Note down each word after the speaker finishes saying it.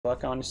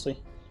fuck, honestly.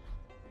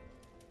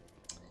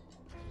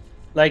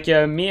 Like,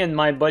 me and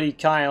my buddy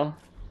Kyle,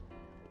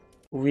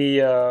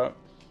 we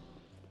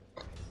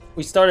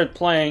started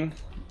playing.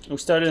 We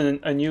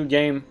started a new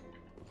game.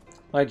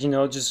 Like, you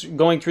know, just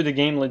going through the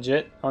game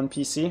legit on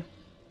PC.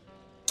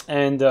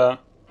 And,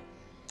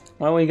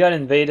 when we got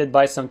invaded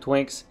by some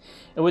Twinks,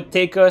 it would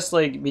take us,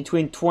 like,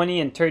 between 20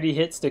 and 30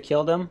 hits to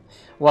kill them,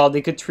 while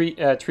they could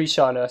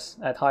three-shot us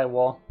at high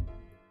wall.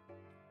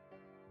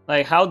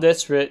 Like, how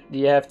desperate do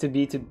you have to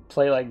be to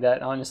play like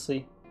that,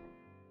 honestly?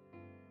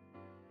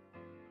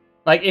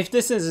 Like, if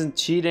this isn't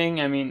cheating,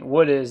 I mean,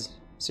 what is?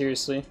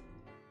 Seriously.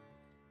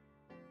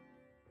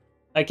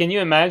 Like, can you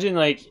imagine,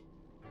 like,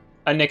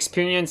 an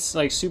experienced,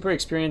 like, super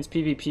experienced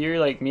PvPer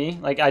like me?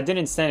 Like, I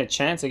didn't stand a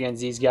chance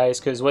against these guys,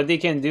 because what they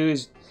can do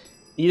is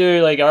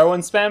either, like, R1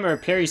 spam or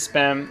parry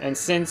spam, and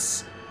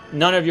since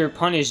none of your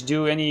punish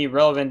do any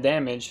relevant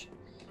damage,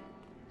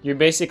 you're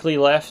basically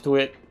left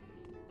with,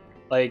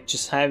 like,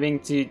 just having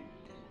to...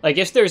 Like,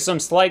 if there's some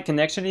slight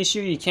connection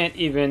issue, you can't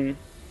even...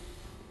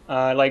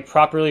 like,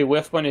 properly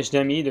whiff punish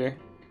them either.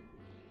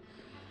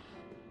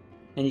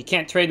 And you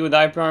can't trade with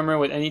hyper armor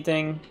with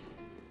anything.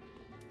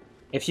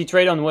 If you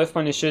trade on whiff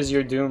punishes,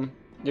 you're doomed.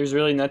 There's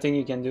really nothing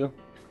you can do.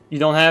 You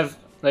don't have,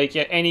 like,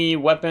 any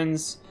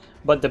weapons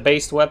but the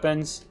based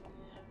weapons.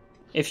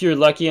 If you're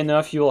lucky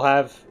enough, you'll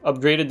have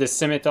upgraded the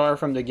scimitar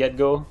from the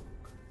get-go.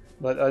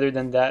 But other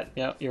than that,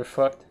 yeah, you're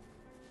fucked.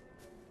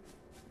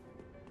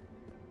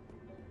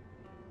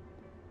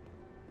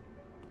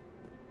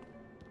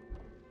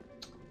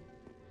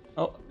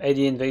 Oh, AD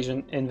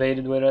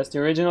invaded with us. The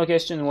original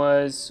question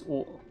was,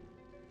 do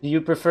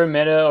you prefer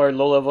meta or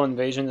low-level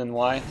invasions and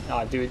why?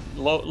 Ah, dude,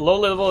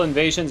 low-level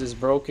invasions is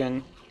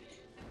broken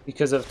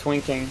because of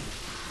twinking.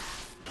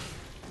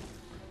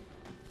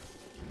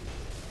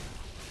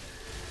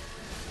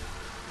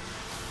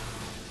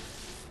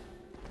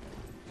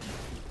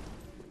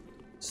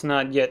 Let's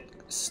not get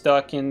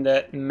stuck in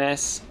that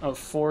mess of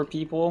 4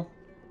 people.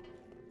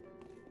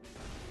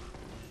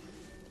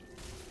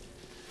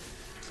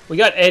 We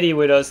got Eddie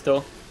with us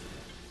though,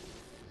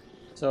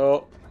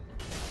 so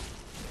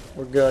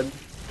we're good.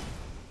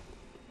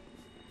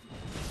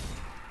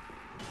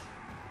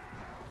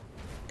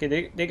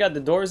 Okay, they got the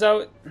doors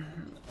out.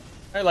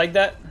 I like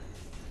that.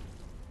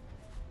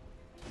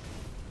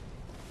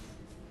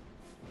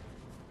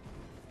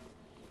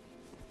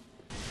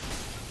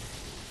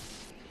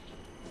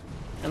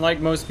 And like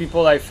most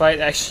people I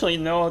fight actually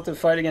know how to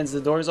fight against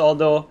the doors,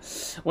 although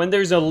when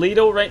there's a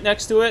Lido right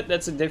next to it,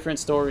 that's a different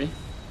story.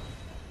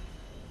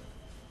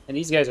 And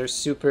these guys are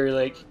super,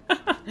 like,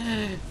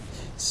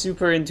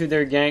 super into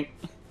their gank.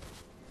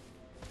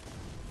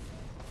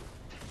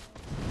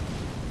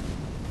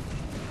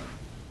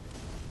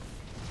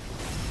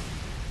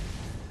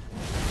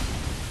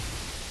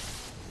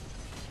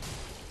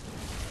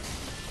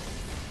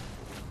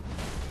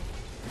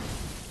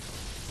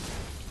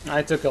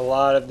 I took a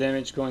lot of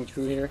damage going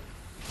through here.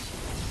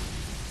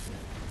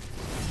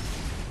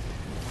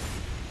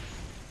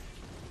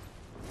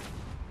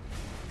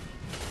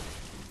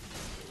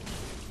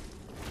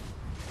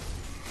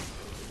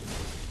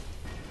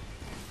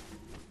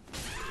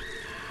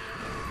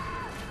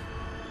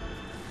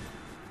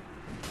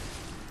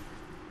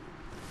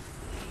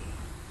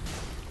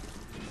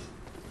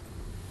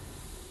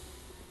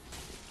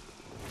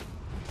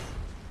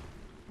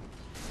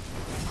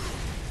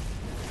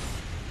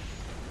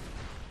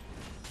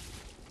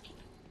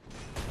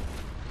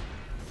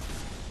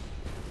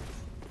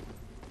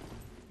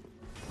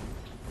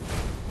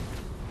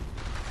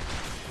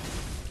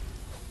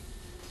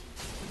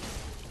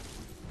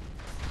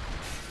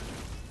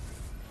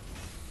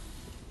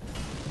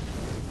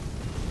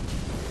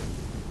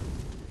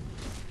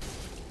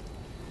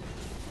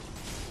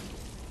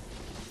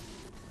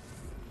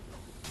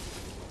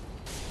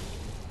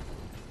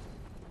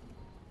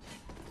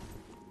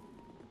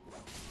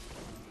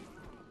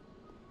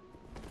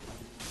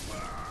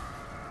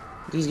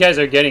 These guys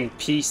are getting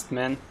pieced,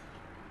 man.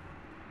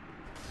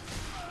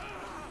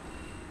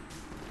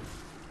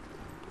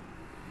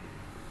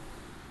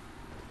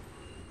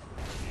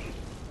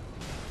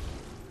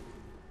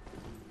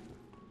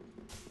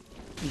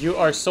 You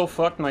are so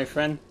fucked, my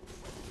friend.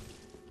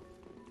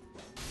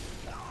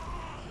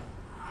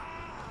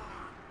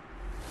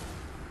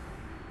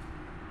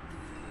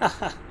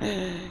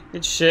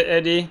 Good shit,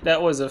 Eddie.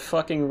 That was a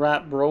fucking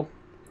rap, bro.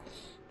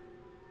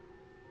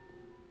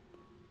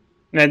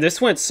 Man,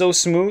 this went so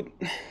smooth.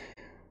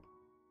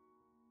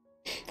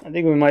 I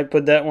think we might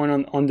put that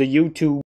one on the YouTube.